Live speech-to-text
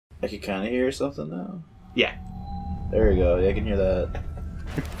I can kind of hear something now. Yeah. There we go. Yeah, I can hear that.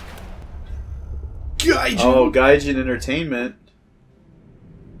 Gaijin! Oh, Gaijin Entertainment.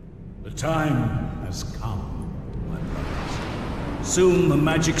 The time has come, my brothers. Soon the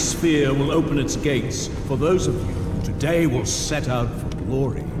magic sphere will open its gates for those of you who today will set out for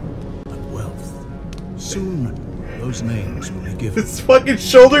glory and wealth. Soon, those names will be given. It's fucking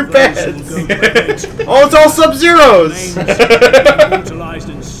shoulder pads! Oh, Oh, it's all Sub-Zeros! utilized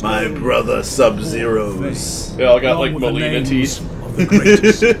in My stone brother Sub-Zeros. They all got like along with the Molina names teeth. of the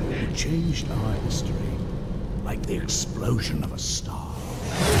greatest who changed our history like the explosion of a star.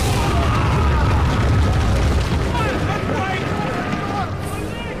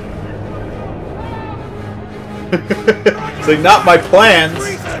 It's like, not my plans.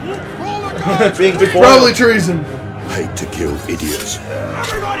 Being Probably treason. Hate to kill idiots.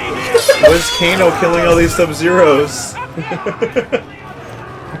 Where's Kano killing all these Sub-Zeros?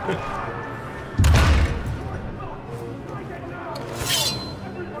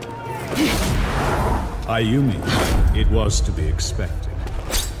 Ayumi, it was to be expected.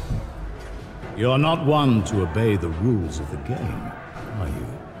 You're not one to obey the rules of the game, are you?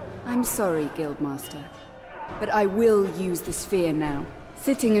 I'm sorry, Guildmaster, but I will use the sphere now.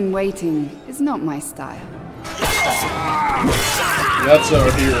 Sitting and waiting is not my style. That's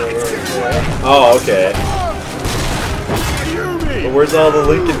our hero right there. Oh, okay. But where's all the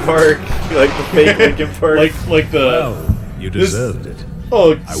Linkin Park? Like the fake Linkin Park? Like the... Well, you deserved it.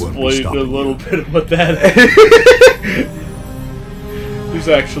 I'll I won't be explain a stopping little you. bit of what that is. There's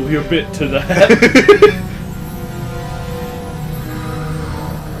actually a bit to that.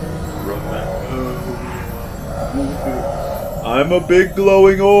 I'm a big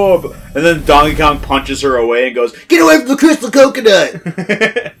glowing orb. And then Donkey Kong punches her away and goes, "Get away from the crystal coconut!"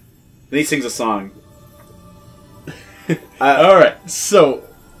 Then he sings a song. Alright, so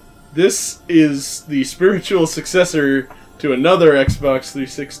this is the spiritual successor to another Xbox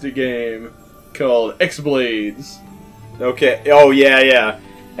 360 game called X-Blades. Okay. Oh yeah, yeah.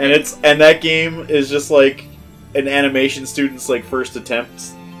 And that game is just like an animation student's like first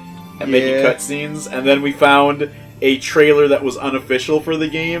attempt at making cutscenes. And then we found a trailer that was unofficial for the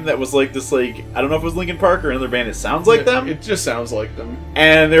game that was like this, like, I don't know if it was Linkin Park or another band. It sounds like them. It just sounds like them.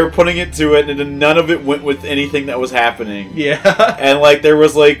 And they were putting it to it, and then none of it went with anything that was happening. Yeah. And like there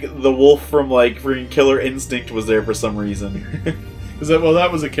was like the wolf from like freaking Killer Instinct was there for some reason. Well,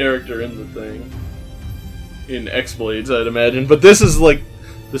 that was a character in the thing. In X-Blades, I'd imagine. But this is like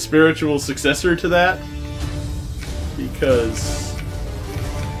the spiritual successor to that. Because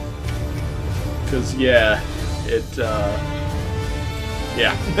yeah.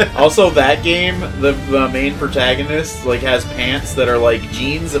 Yeah. Also, that game, the main protagonist like has pants that are like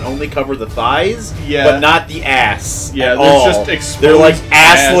jeans and only cover the thighs, Yeah. but not the ass. Yeah, at there's all. just exposed They're like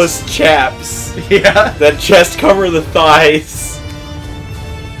ass. assless chaps Yeah. that just cover the thighs.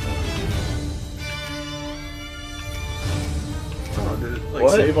 Oh, did it, like,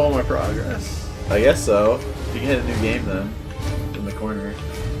 What? save all my progress? I guess so. You can hit a new game then, in the corner.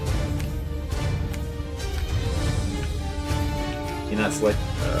 You're not select.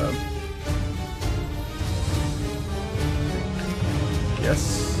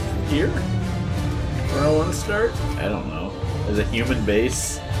 Yes. Here? Where I want to start? I don't know. There's a human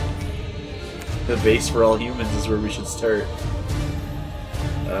base. The base for all humans is where we should start.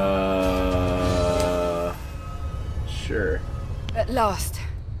 Sure. At last,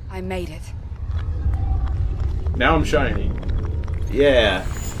 I made it. Now I'm shiny. Yeah.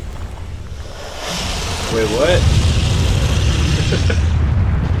 Wait, what?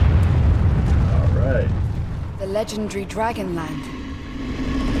 Alright. The legendary Dragonland.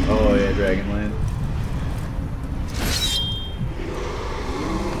 Oh yeah, Dragonland.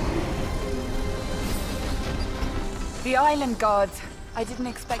 The island guards. I didn't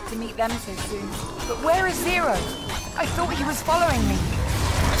expect to meet them so soon. But where is Zero? I thought he was following me.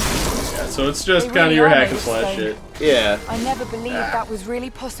 Yeah, so it's just They kind of really your are hack and made of slash stone. shit. Yeah. I never believed that was really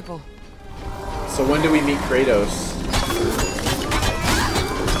possible. So when do we meet Kratos?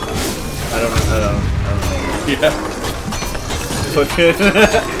 I don't know. Yeah.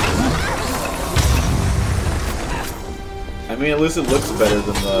 I mean, at least it looks better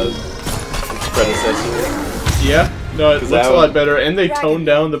than the predecessor. Yeah. No, it looks that a lot one- better, and they toned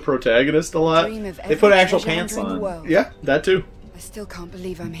down the protagonist a lot. Dream of They put every actual treasure pants hunter in the on. world. Yeah, that too. I still can't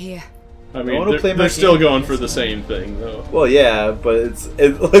believe I'm here. I mean, wanna play my they're still game. going for the same thing, though. Well, yeah, but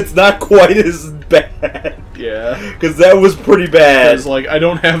it's not quite as bad. Yeah. Because that was pretty bad. Because, like, I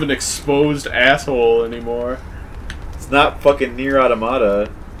don't have an exposed asshole anymore. It's not fucking Nier Automata.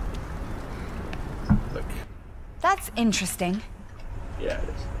 Look. That's interesting. Yeah, it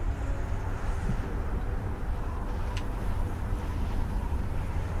is.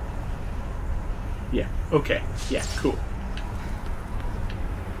 Yeah. Okay. Yeah. Cool.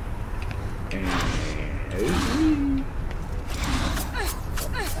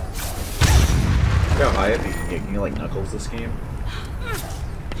 Look how high up you can get. Can you like Knuckles this game?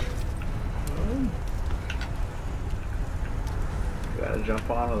 Gotta jump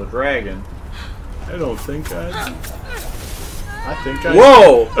onto the dragon. I don't think I think I...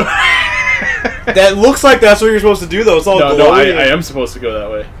 Whoa! That looks like that's what you're supposed to do, though. It's all No, I am supposed to go that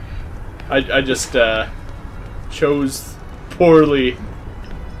way. I just chose poorly.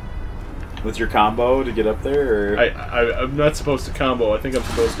 With your combo to get up there, or I'm not supposed to combo. I think I'm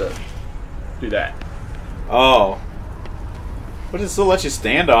supposed to do that. oh, but it still lets you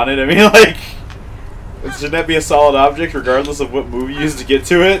stand on it. I mean, like, shouldn't that be a solid object regardless of what move you use to get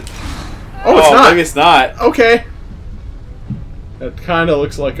to it? Oh, it's not. Maybe it's not. Okay. That kind of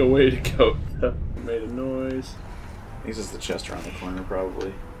looks like a way to go. Made a noise. I think it's just the chest around the corner,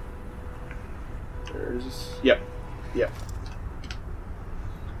 probably. There's... Yep. Yep.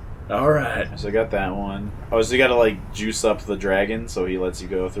 Alright. So I got that one. Oh, so you gotta, like, juice up the dragon so he lets you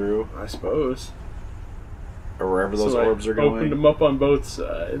go through? I suppose. Or wherever those so orbs are going? Opened them up on both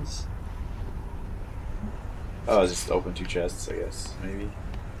sides. Oh, just open 2 chests, I guess. Maybe.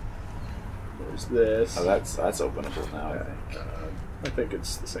 There's this. Oh, that's openable now, I think. I think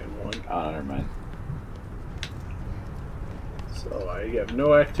it's the same one. Oh, never mind. So I have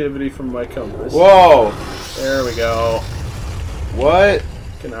no activity from my compass. Whoa! There we go. What?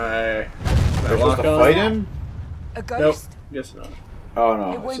 Can I We're supposed lock to on? fight him? A Nope. ghost? Guess not. Oh,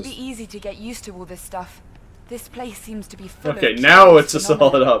 no. It won't it's be just... easy to get used to all this stuff. This place seems to be full Okay, of now it's a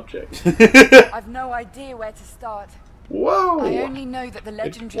phenomena. solid object. I've no idea where to start. Whoa! I only know that the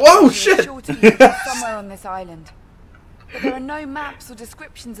legendary Whoa, treasure shit! is sure to lead us somewhere on this island. But there are no maps or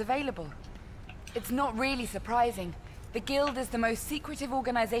descriptions available. It's not really surprising. The Guild is the most secretive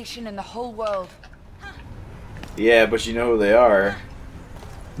organization in the whole world. Yeah, but you know who they are.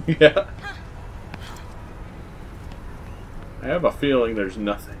 Yeah. I have a feeling there's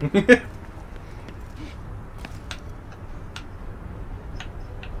nothing.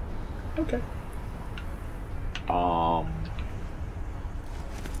 Okay. Well,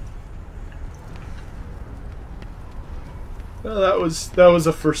 that was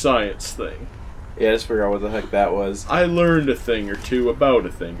a for science thing. Yeah, just figure out what the heck that was. I learned a thing or two about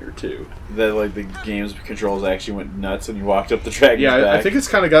a thing or two. That, like, the game's controls actually went nuts when you walked up the dragon's Yeah, back. I think it's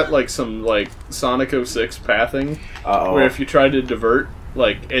kind of got like some like Sonic 06 pathing, Uh-oh. where if you try to divert,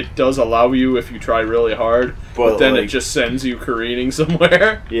 like it does allow you if you try really hard, but then like, it just sends you careening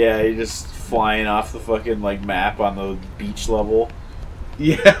somewhere. Yeah, you're just flying off the fucking, like, map on the beach level.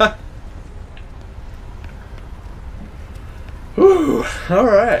 Yeah. Whew.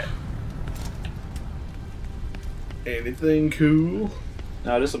 Alright. Anything cool?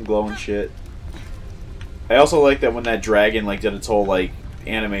 No, just some glowing shit. I also like that when that dragon, like, did its whole, like,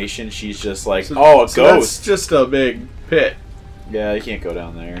 animation, she's just like, oh, a so ghost! That's just a big pit. Yeah, you can't go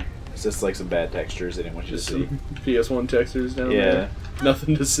down there. It's just, like, some bad textures they didn't want you to Just see. some PS1 textures down Yeah. there.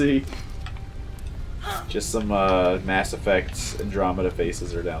 Nothing to see. Just some Mass Effect Andromeda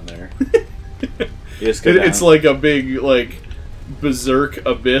faces are down there. You just go down. It's like a big, like, berserk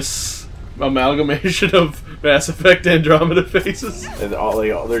abyss amalgamation of Mass Effect Andromeda faces. And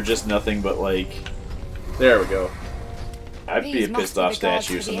they're just nothing but, like... There we go. I'd be a These must pissed be off the guards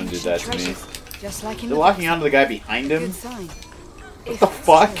statue if for the someone did ancient that to me. treasures, just like in They're the locking book. onto the guy behind him? Good sign. What the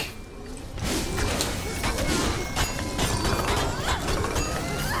fuck?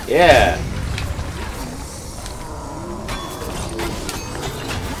 Yeah.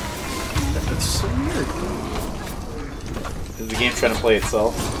 That's so weird. Is the game trying to play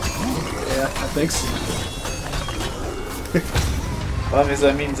itself? Yeah, I think so. Well,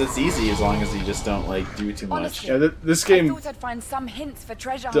 that means it's easy as long as you just don't, like, do too much. Honestly, Yeah, this I game thought I'd find some hints for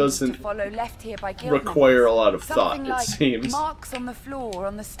treasure hunters to doesn't follow left here by guild require a lot of members. thought, Something it like seems. marks on the floor or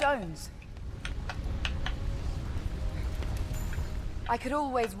on the stones. I could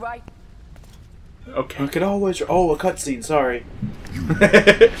always write. Okay. I could always... Oh, a cutscene, sorry.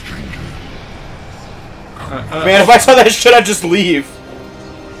 Man, if I saw that shit, I'd just leave.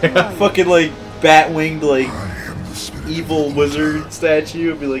 Fucking, like, bat-winged, like, evil wizard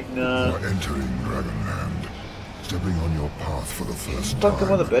statue. I'd be like, nah. You're entering Dragonland, stepping on your path for the first Fuck them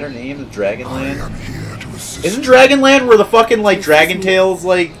time. with a better name than I Dragonland. am here to assist. Isn't Dragonland where the fucking, like, Dragon Tales,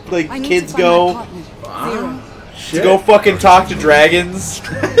 like I need kids to find go? my partner, Zero. To go fucking talk to dragons?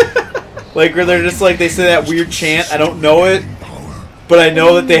 Like, where they're just like, they say that weird chant, I don't know it, but I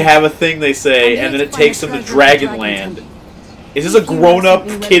know that they have a thing they say, and then it takes them to Dragonland. Is this a grown-up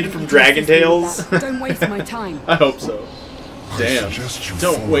kid from Dragon Tales? Don't waste my time. I hope so. Damn. suggest you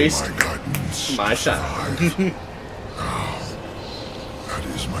Don't follow waste my guidance. my time. That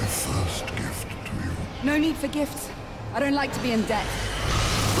is my first gift to you. No need for gifts. I don't like to be in debt.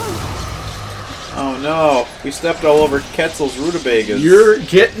 Oh no, we stepped all over Quetzal's rutabagas. You're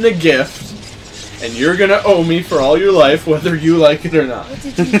getting a gift, and you're gonna owe me for all your life, whether you like it or not. What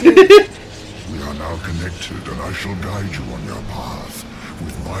did you do? We are now connected, and I shall guide you on your path.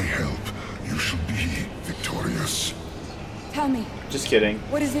 With my help, you shall be victorious. Tell me, Just kidding.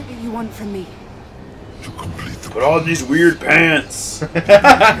 what is it that you want from me? To complete the But all these weird pants.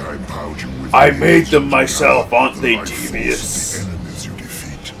 I empowered you with I the made them ability myself, to aren't they life force of devious? the enemies you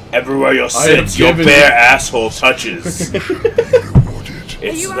defeat. Everywhere you have sit, your given- bare asshole touches. You shall be rewarded. Are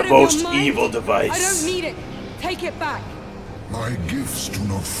It's you the out of your most mind? evil I don't device. need it. Take it back. My gifts do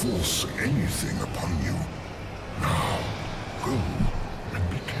not force anything upon you. Now, go and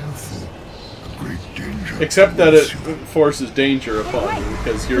be careful. A great danger. Except that it awaits you. forces danger upon you,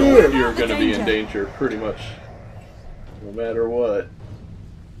 because you're gonna be in danger pretty much, no matter what.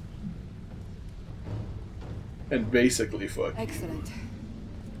 And basically fuck. Excellent.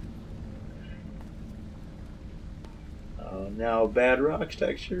 Oh, now bad rock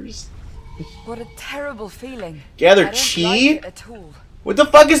textures. What a terrible feeling. Gather I don't chi? like it at all. What the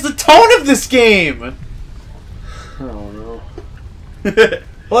fuck is the tone of this game? I don't know.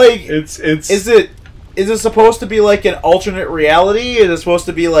 Like, It's is it supposed to be like an alternate reality? Is it supposed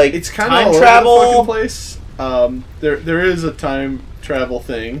to be like it's kind time of travel? all over the fucking place. There is a time travel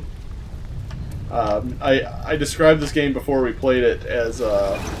thing. I described this game before we played it as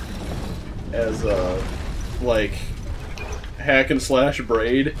like hack and slash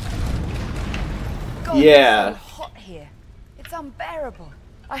Braid. God, Yeah. it's so hot here. It's unbearable.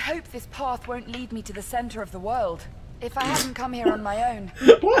 I hope this path won't lead me to the center of the world. If I hadn't come here on my own,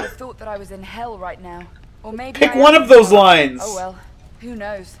 I thought that I was in hell right now. Or maybe Pick I one am of those in hell. lines. Oh well, who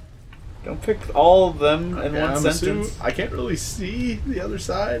knows? Don't pick all of them in Yeah, one I'm sentence. I can't really see the other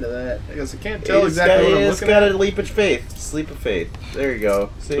side of that. I guess I can't tell exactly what I'm It's looking got at. a leap of faith. Just leap of faith. There you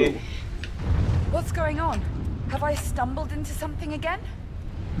go. See? Cool. What's going on? Have I stumbled into something again?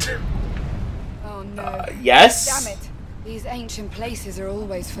 Oh no. Yes? Damn it. These ancient places are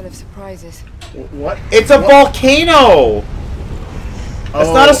always full of surprises. What? It's a volcano! That's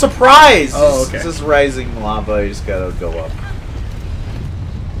Oh. not a surprise! Oh, okay. It's just rising lava, you just gotta go up.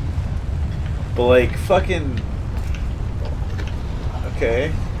 But like, fucking...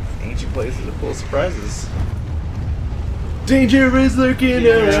 Okay. Ancient places are full of surprises. Danger is lurking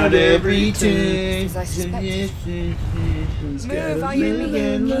around every Just turn. as I suspected. Move, I hear me.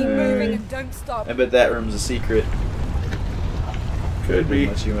 Keep moving and don't stop. I bet that room's a secret. Could be.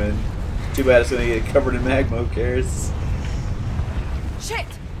 Let you in. Too bad it's gonna get covered in magma, who cares? Shit!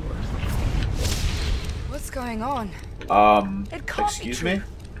 What's going on? It can't Excuse be true. me?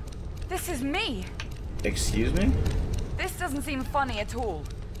 This is me. Excuse me? This doesn't seem funny at all.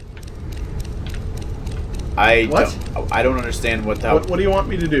 I What? don't understand what that... What do you want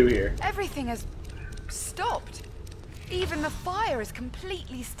me to do here? Everything has stopped. Even the fire is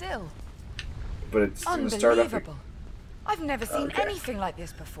completely still. But it's gonna start up... Unbelievable. I've never seen Okay. anything like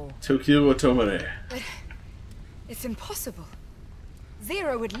this before. Tokyo Otomare. But it's impossible.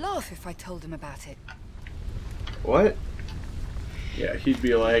 Zero would laugh if I told him about it. What? Yeah, he'd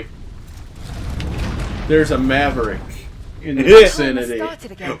be like, "There's a maverick in the Yeah. Timer vicinity."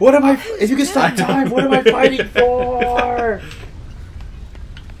 started again. What am I... Who's If you can stop doing time, what am I fighting for?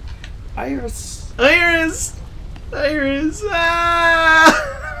 Iris. Iris! Iris!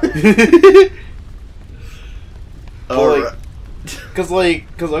 Ah! Well, Alright. Cause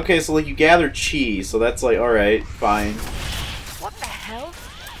okay, so like you gather chi, so that's like, alright, fine. What the hell?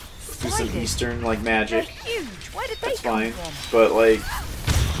 Do some Spiders. Eastern like They're magic. huge. Where did they That's come fine. from? But like,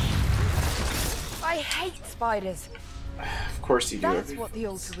 I hate spiders. of course you do. That's what the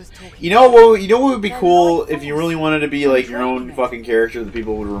altar was talking You know what? You know what would be They're cool like if you balls. really wanted to be like your own Dragon. fucking character that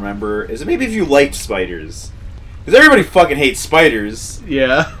people would remember. Is maybe if you liked spiders, because everybody fucking hates spiders.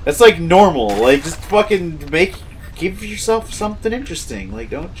 Yeah. That's like normal. Like just fucking give yourself something interesting. Like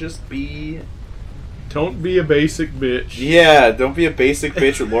don't just be. Don't be a basic bitch. Yeah, don't be a basic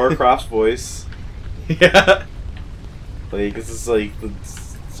bitch with Laura Croft's voice. Yeah. Like this is like the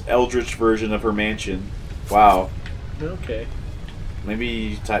eldritch version of her mansion. Wow. Okay.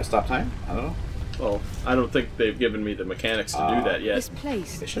 Maybe stop time? I don't know. Well, I don't think they've given me the mechanics to do that yet. This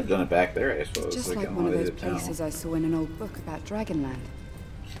place, They should have done it back there, I suppose. just I like don't one know of why they those did it now. places I saw in an old book about Dragonland.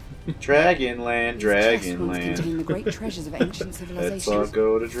 Dragonland, These chests once Dragonland. contained the great treasures of ancient Let's all civilizations.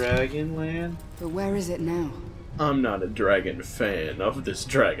 go to Dragonland. But where is it now? I'm not a dragon fan of this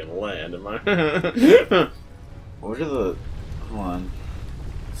dragon land, am I? What are the... Hold on.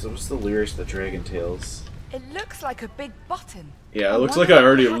 So what's the lyrics of the Dragon Tales? It looks like a big button. Yeah, it looks like I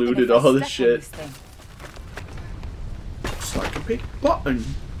already looted all this shit. It's like a big button.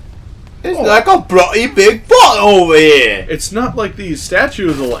 It's like a bloody big button over here. It's not like these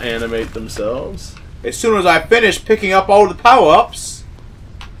statues will animate themselves. As soon as I finish picking up all the power-ups.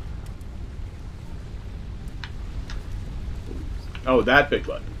 Oh, that big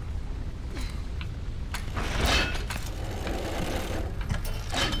button.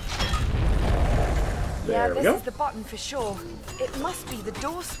 Yeah, There we this go. is the button for sure. It must be the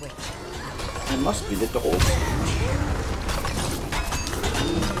door switch. It must be the door.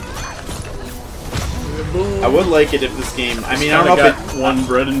 I would like it if this game. I mean, I don't know if got one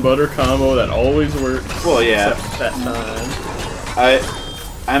bread and butter combo that always works. Well, yeah. Except that time.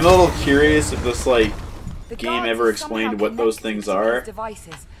 I'm a little curious if this like The game guards ever are explained somehow what those connected things to are. these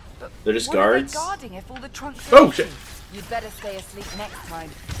devices, but They're just what are they guards? guarding if all the trunks Oh, are shit. empty? You'd better stay asleep next time.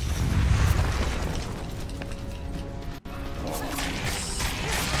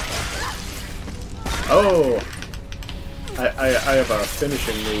 Oh, I have a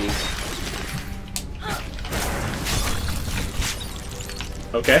finishing move.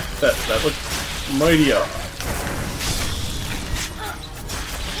 Okay, that looks mighty up.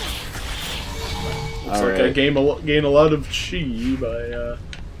 Looks like I gain a lot of chi by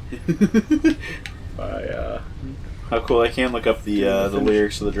How cool! I can look up the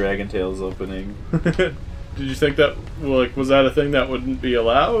lyrics of the Dragon Tales opening. Did you think that, like, was that a thing that wouldn't be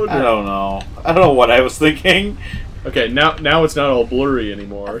allowed? I don't know. I don't know what I was thinking. Okay, now it's not all blurry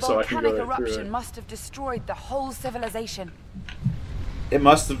anymore, A so I can go volcanic right through eruption it. must have destroyed the whole civilization. It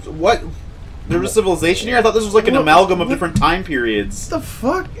must have. What? There was civilization here? I thought this was like an amalgam of different time periods. What the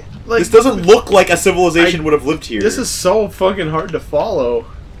fuck? Like, This doesn't look like a civilization would have lived here. This is so fucking hard to follow.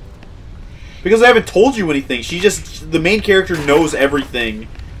 Because I haven't told you anything. The main character knows everything,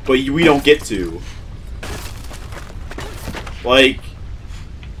 but we don't get to. Like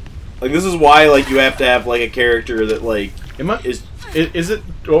this is why, like, you have to have, like, a character that, like, Is it?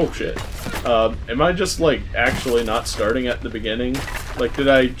 Oh shit! Am I just, like, actually not starting at the beginning? Like, did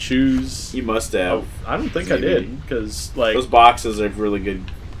I choose? You must have. Oh, I don't think Maybe. I did, because, like, Those boxes are really good,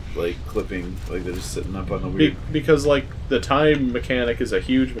 like, clipping. Like, they're just sitting up on the weird. because, like, the time mechanic is a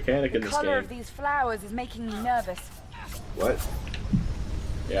huge mechanic in The this color of game. these flowers is making me nervous. What?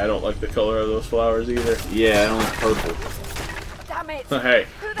 Yeah, I don't like the color of those flowers either. Yeah, I don't like purple. Damn it! Hey.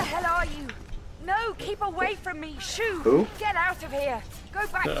 Who the hell are you? No, keep away from me! Shoo! Who? Get out of here! Go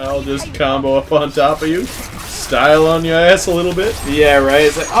back to I'll where you just came combo up on top of you, style on your ass a little bit. Yeah, right?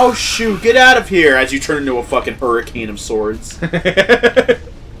 It's like, oh, shoot, get out of here, as you turn into a fucking hurricane of swords.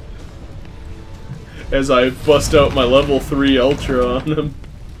 As I bust out my level 3 Ultra on them.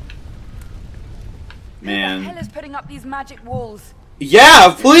 Man. Who the hell is putting up these magic walls?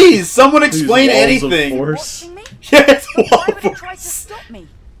 Yeah, please! Someone These explain walls of anything! force. Watching me? Yeah, it's Why wall would you try to force. stop me?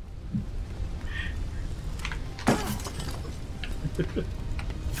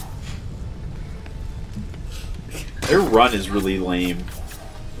 Their run is really lame.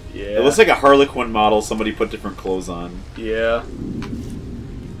 Yeah. It looks like a Harlequin model somebody put different clothes on. Yeah.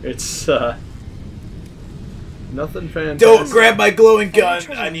 It's, nothing fantastic. Don't grab my glowing gun!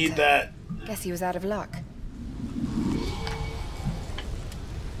 I need that. Guess he was out of luck.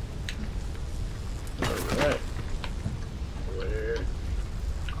 Alright. Where?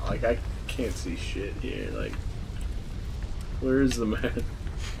 Like, I can't see shit here. Like, where is the man?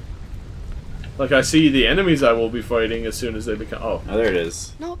 Like, I see the enemies I will be fighting as soon as they become. Oh. Oh, there it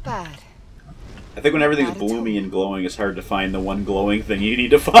is. Not bad. I think when everything's Not at all. bloomy and glowing, it's hard to find the one glowing thing you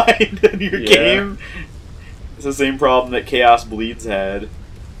need to find in your Yeah. game. It's the same problem that Chaos Bleeds had.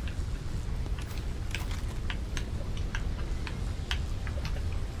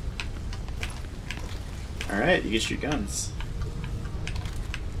 Alright, you get your guns.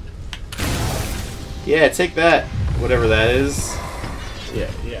 Yeah, take that. Whatever that is. Yeah,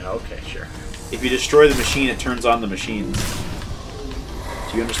 okay, sure. If you destroy the machine, it turns on the machines.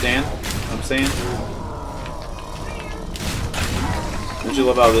 Do you understand what I'm saying? Don't you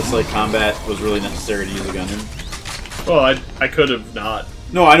love how this, like, combat was really necessary to use a gun in? Well, I could have not.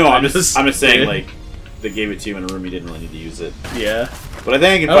 No, I know. I'm just- just saying, yeah. like, they gave it to you in a room. You didn't really need to use it. Yeah. But I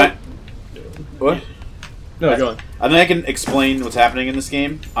think I can Oh. find. What? No, go on. I think I can explain what's happening in this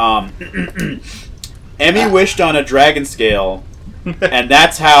game. Emmy wished on a dragon scale, and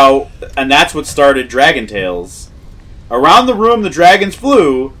that's what started Dragon Tales. Around the room, the dragons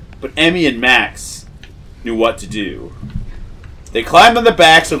flew, but Emmy and Max knew what to do. They climbed on the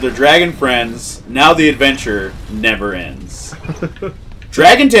backs of their dragon friends. Now the adventure never ends.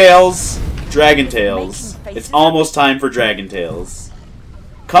 Dragon Tales, Dragon Tales. Making faces. It's almost time for Dragon Tales.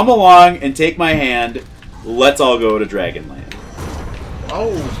 Come along and take my hand. Let's all go to Dragonland.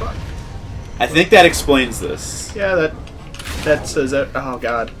 Oh, fuck. I think that explains this. Yeah, that says that. Oh,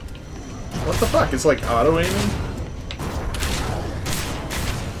 God. What the fuck? It's like auto-aiming?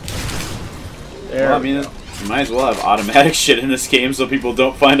 There. Well, I mean, you might as well have automatic shit in this game so people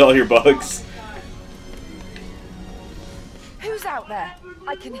don't find all your bugs. Who's out there?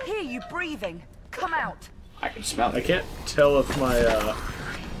 I can hear you breathing. Come out. I can smell I it. can't tell if my,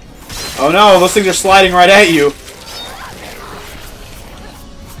 Oh no, those things are sliding right at you.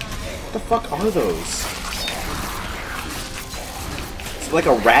 What the fuck are those? Is it like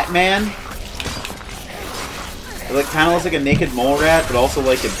a rat man? It like kind of looks like a naked mole rat, but also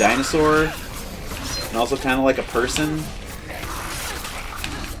like a dinosaur, and also kind of like a person.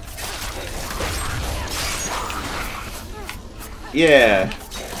 Yeah.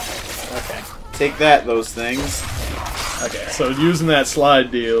 Okay. Take that, those things. Okay, so using that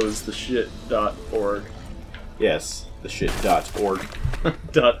slide deal is the shit.org. Yes, the shit.org.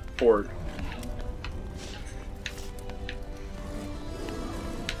 .org.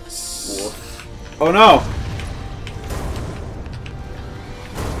 Oh no!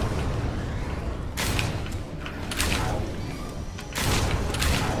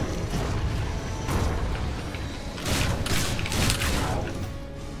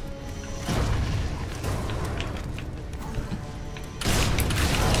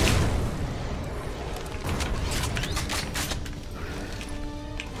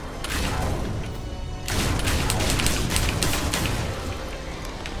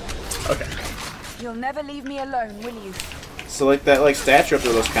 Okay. You'll never leave me alone, will you? So like that statue up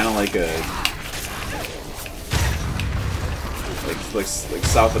there looks kind of like a like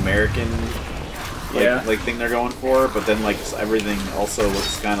South American like thing they're going for, but then like everything also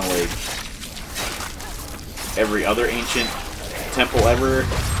looks kind of like every other ancient temple ever.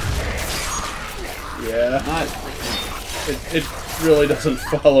 Yeah. Not It really doesn't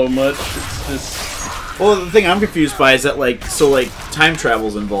follow much. It's just... well, the thing I'm confused by is that like time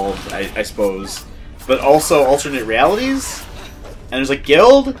travel's involved, I suppose, but also alternate realities. And there's a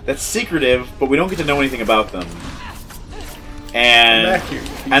guild that's secretive, but we don't get to know anything about them. And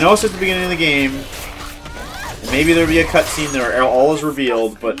I know it's at the beginning of the game. Maybe there'll be a cutscene there, all is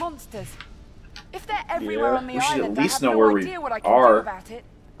revealed, but monsters. If they're everywhere on the we should island, at least I have know where no we idea what I can are. do about it.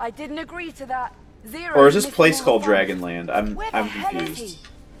 I didn't agree to that. Zero. Or is this missing place all called the fun. Dragonland? I'm Where the hell is confused.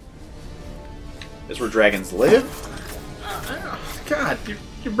 he? Is where dragons live? God,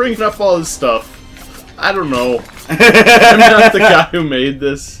 you're bringing up all this stuff. I don't know. I'm not the guy who made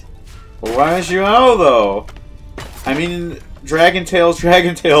this. Well, why don't you know, though? I mean, Dragon Tales,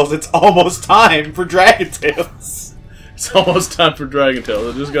 it's almost time for Dragon Tales. It's almost time for Dragon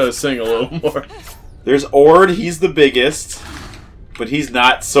Tales. I just gotta sing a little more. There's Ord, he's the biggest, but he's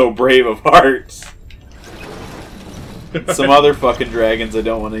not so brave of heart. Some other fucking dragons, I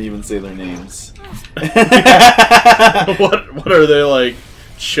don't want to even say their names. What are they, like,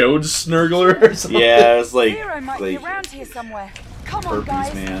 Chode Snurgler or something? Yeah, it's like Zero might be around here somewhere. Come on, Herpes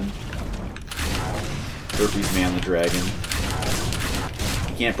guys. Man. Herpes Man the dragon.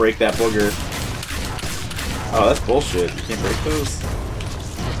 You can't break that booger. Oh, that's bullshit. You can't break those?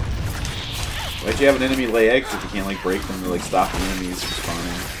 Why'd you have an enemy lay eggs if you can't, like, break them to, like, stop the enemies from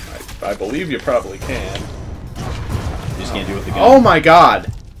spawning? I believe you probably can. You just can't do it with the gun. Oh my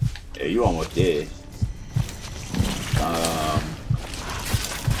god! Yeah, you almost did.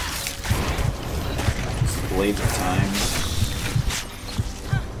 Blades of Time.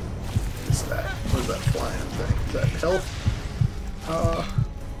 What's that? What is that flying thing? Is that health?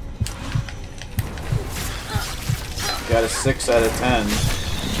 Got a 6 out of 10.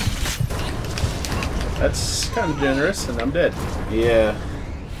 That's kind of generous, and I'm dead. Yeah.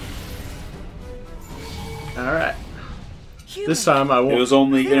 Alright. This time I won't. It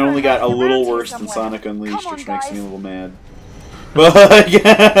only got a little worse than Sonic Unleashed, Come on, which makes guys. me a little mad. But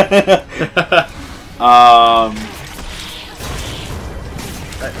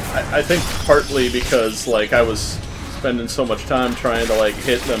I think partly because, like, I was spending so much time trying to, like,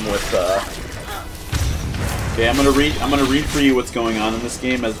 hit them with, okay, I'm gonna read for you what's going on in this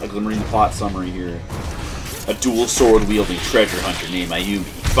game as I'm reading the plot summary here. A dual sword wielding treasure hunter named Ayumi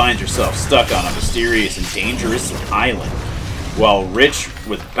finds herself stuck on a mysterious and dangerous island. While rich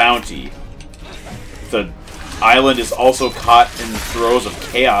with bounty, the island is also caught in the throes of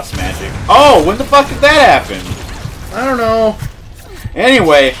chaos magic. Oh, when the fuck did that happen? I don't know.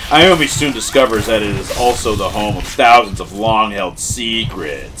 Anyway, Ayumi soon discovers that it is also the home of thousands of long-held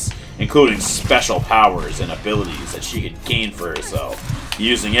secrets, including special powers and abilities that she could gain for herself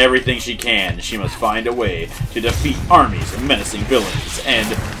Using everything she can, she must find a way to defeat armies of menacing villains and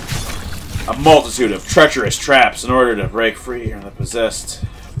a multitude of treacherous traps in order to break free from the possessed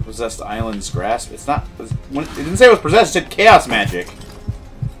island's grasp. It didn't say it was possessed, it said chaos magic.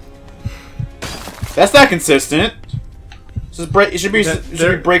 That's not consistent. It should be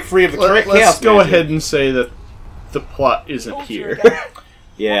break free of the chaos magic. Let's go ahead and say that the plot isn't here.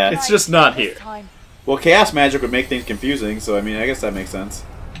 Yeah. It's just not here. Well, chaos magic would make things confusing, so I mean, I guess that makes sense.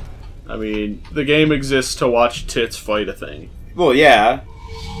 I mean, the game exists to watch tits fight a thing. Well, yeah.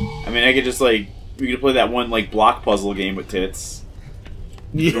 I mean, I could just, like, we could play that one, like, block puzzle game with tits.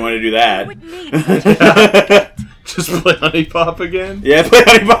 Yeah. If you want to do that. Just play Honey Pop again? Yeah, play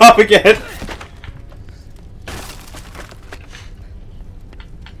Honey Pop again.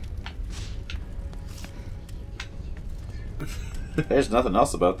 There's nothing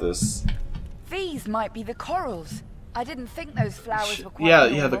else about this. These might be the corals. I didn't think those flowers were quite Yeah,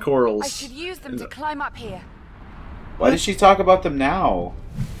 normal. the corals. I should use them to climb up here. Why did she talk about them now?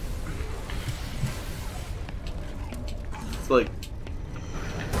 It's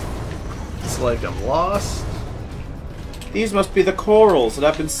like I'm lost. These must be the corals that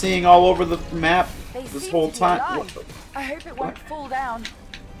I've been seeing all over the map They this seem whole to be time. alive. I hope it won't fall down.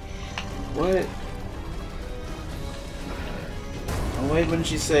 What? Oh, wait, wouldn't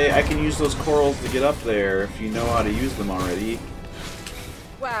she say, I can use those corals to get up there if you know how to use them already?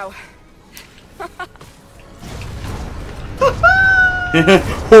 Wow.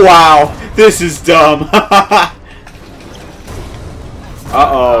 Wow, this is dumb.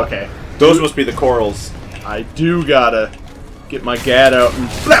 Uh-oh. Okay. Those must be the corals. I do gotta get my gat out and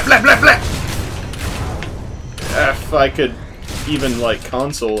blap, blap, blap, blap! If I could even, like,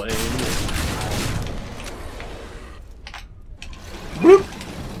 console aim. Bloop,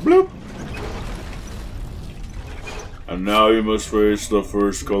 bloop. And now you must face the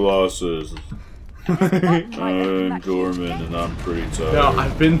first Colossus. I'm Dorman and I'm pretty tired. Now,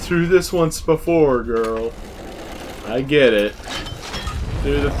 I've been through this once before, girl. I get it.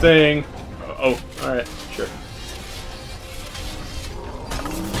 Do the thing. Oh, alright, sure.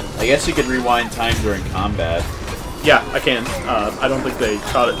 I guess you could rewind time during combat. Yeah, I can. I don't think they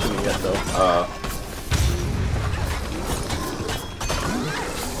taught it to me yet, though.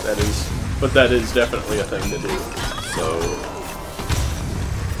 That is definitely a thing to do. So,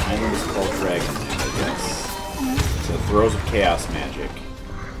 island is called Dragon, I guess. So throws of chaos magic.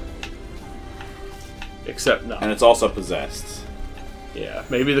 Except no. And it's also possessed. Yeah,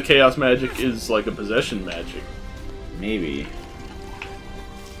 maybe the chaos magic is like a possession magic. Maybe.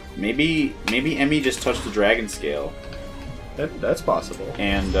 Maybe Emmy just touched the dragon scale. That's possible.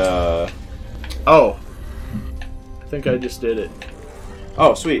 And, oh. I think I just did it.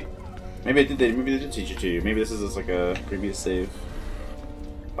 oh, sweet. Maybe they did teach it to you. Maybe this is just like a previous save.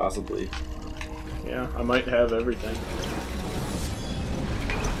 Possibly. Yeah, I might have everything.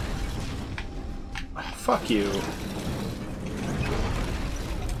 Fuck you.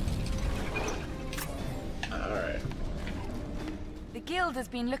 Alright. The guild has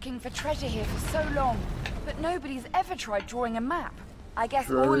been looking for treasure here for so long, but nobody's ever tried drawing a map. I guess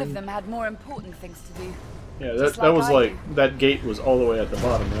all of them had more important things to do. Yeah, Just that was I like, that gate was all the way at the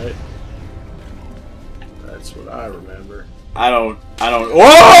bottom, right? That's what I remember. I don't...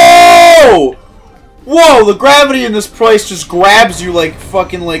 Whoa! Whoa, the gravity in this place just grabs you like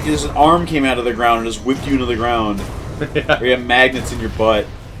fucking like this arm came out of the ground and just whipped you into the ground. Yeah. Or you have magnets in your butt.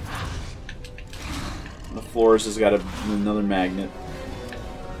 The floor's just got another magnet.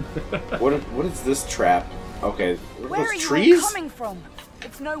 What is this trap? Okay, what Where are are those you trees? all coming from?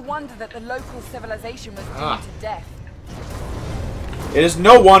 It's no wonder that the local civilization was doomed to death. It is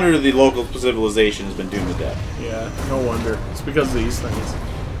no wonder the local civilization has been doomed to death. Yeah, no wonder. It's because of these things.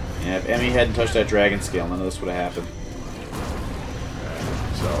 Yeah, if Emmy hadn't touched that dragon scale, none of this would have happened.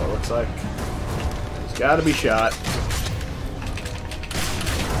 So it looks like he's got to be shot.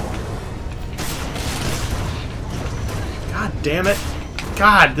 God damn it!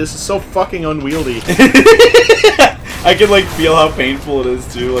 God, this is so fucking unwieldy. I can like feel how painful it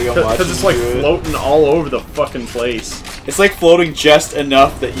is too. Like I'm watching. Because it's like floating all over the fucking place. It's like floating just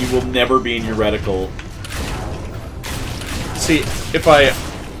enough that you will never be in your reticle. See, if I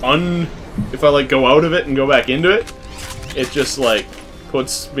like go out of it and go back into it, it just like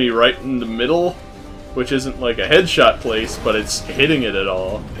puts me right in the middle, which isn't like a headshot place, but it's hitting it at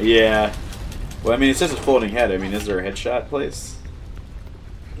all. Yeah. Well, I mean, it says a floating head. I mean, is there a headshot place?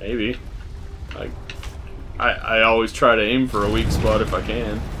 Maybe. Like, I always try to aim for a weak spot if I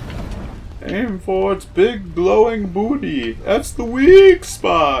can. Aim for its big glowing booty. That's the weak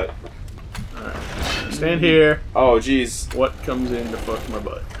spot. Alright. Stand here. Oh, jeez. What comes in to fuck my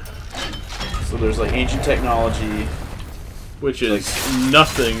butt? So there's like ancient technology. Which is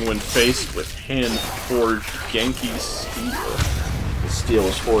nothing when faced with hand-forged Jenky steel. The steel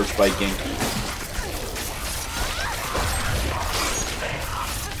was forged by Genki.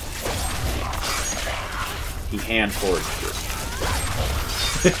 He hand-forged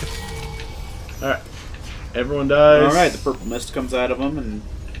it. Alright. Everyone dies. Alright, the purple mist comes out of him, and...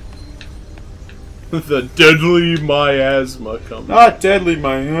 the deadly miasma comes. Not deadly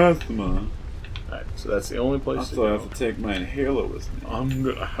miasma. Alright, so that's the only place to So I go. have to take my inhaler with me. I'm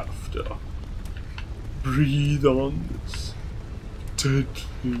gonna have to breathe on this deadly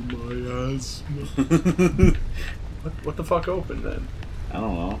miasma. What the fuck opened then? I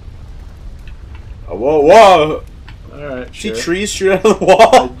don't know. Oh, whoa! Alright, See sure. trees shoot out of the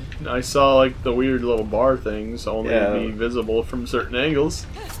wall? I saw like the weird little bar things only be visible from certain angles.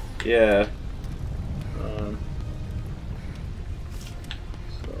 Yeah.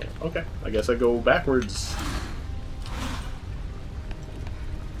 So, okay, I guess I go backwards.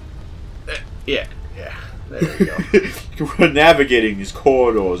 Yeah, there we go. Navigating these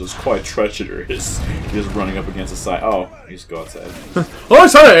corridors is quite treacherous. He's running up against the side. Oh, he just go outside. Oh,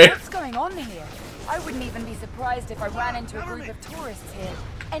 sorry! What's going on here? I wouldn't even be surprised if I ran into a group of tourists here.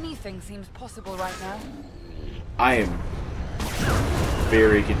 Anything seems possible right now. I am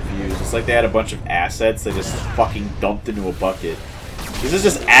very confused. It's like they had a bunch of assets they just fucking dumped into a bucket. This is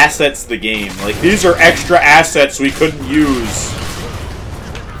just assets to the game. Like, these are extra assets we couldn't use.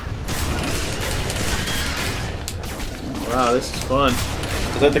 Wow, this is fun.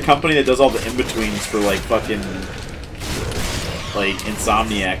 Is that the company that does all the in-betweens for, like, fucking... like,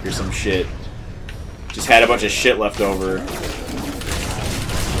 Insomniac or some shit? Just had a bunch of shit left over.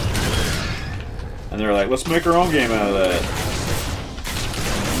 And they're like, let's make our own game out of that.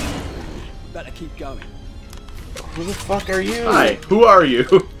 Better keep going. Who the fuck are you? Hi, who are you?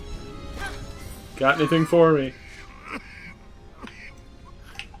 Got anything for me?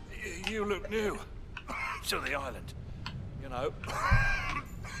 You look new to the island. You know,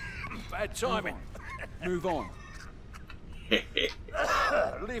 bad timing. Move on.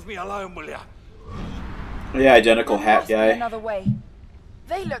 Leave me alone, will ya? Yeah, identical There hat must be guy. another way.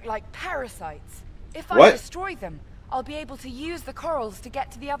 They look like parasites. If I What? destroy them, I'll be able to use the corals to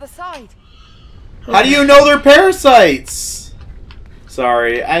get to the other side. How do you know they're parasites?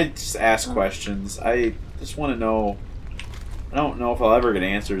 Sorry, I just ask questions. I just want to know. I don't know if I'll ever get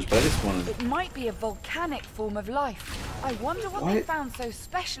answers, but I just want to... It might be a volcanic form of life. I wonder what they What? found so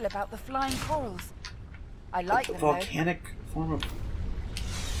special about the flying corals. I like them though. Volcanic form of...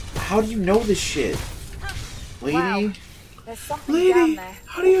 How do you know this shit? Lady? Wow. There's something down there.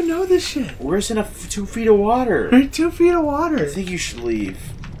 How do you know this shit? We're in 2 feet of water. We're 2 feet of water. I think you should leave.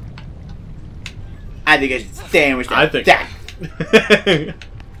 I think I should stay with I think.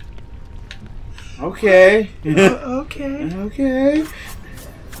 Okay. Okay. Okay.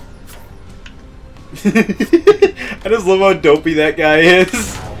 I just love how dopey that guy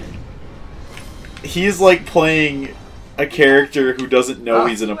is. He's like playing a character who doesn't know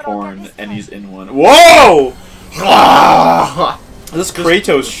he's in a porn, and he's in one. Whoa! This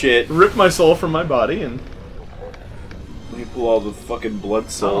Kratos shit. Rip my soul from my body and... Let me pull all the fucking blood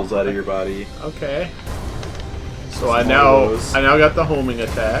souls out of your body. Okay. So Some I more of now those. got the homing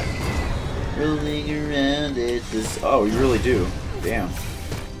attack. Rolling around it. Oh, you really do. Damn.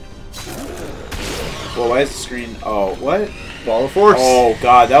 Well, why is the screen... Oh, what? Ball of force. Oh,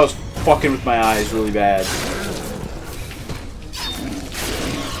 God, that was fucking with my eyes really bad.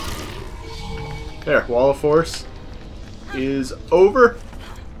 There, wall of force is over.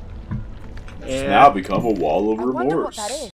 It's And now become a wall of I wonder what remorse. that is.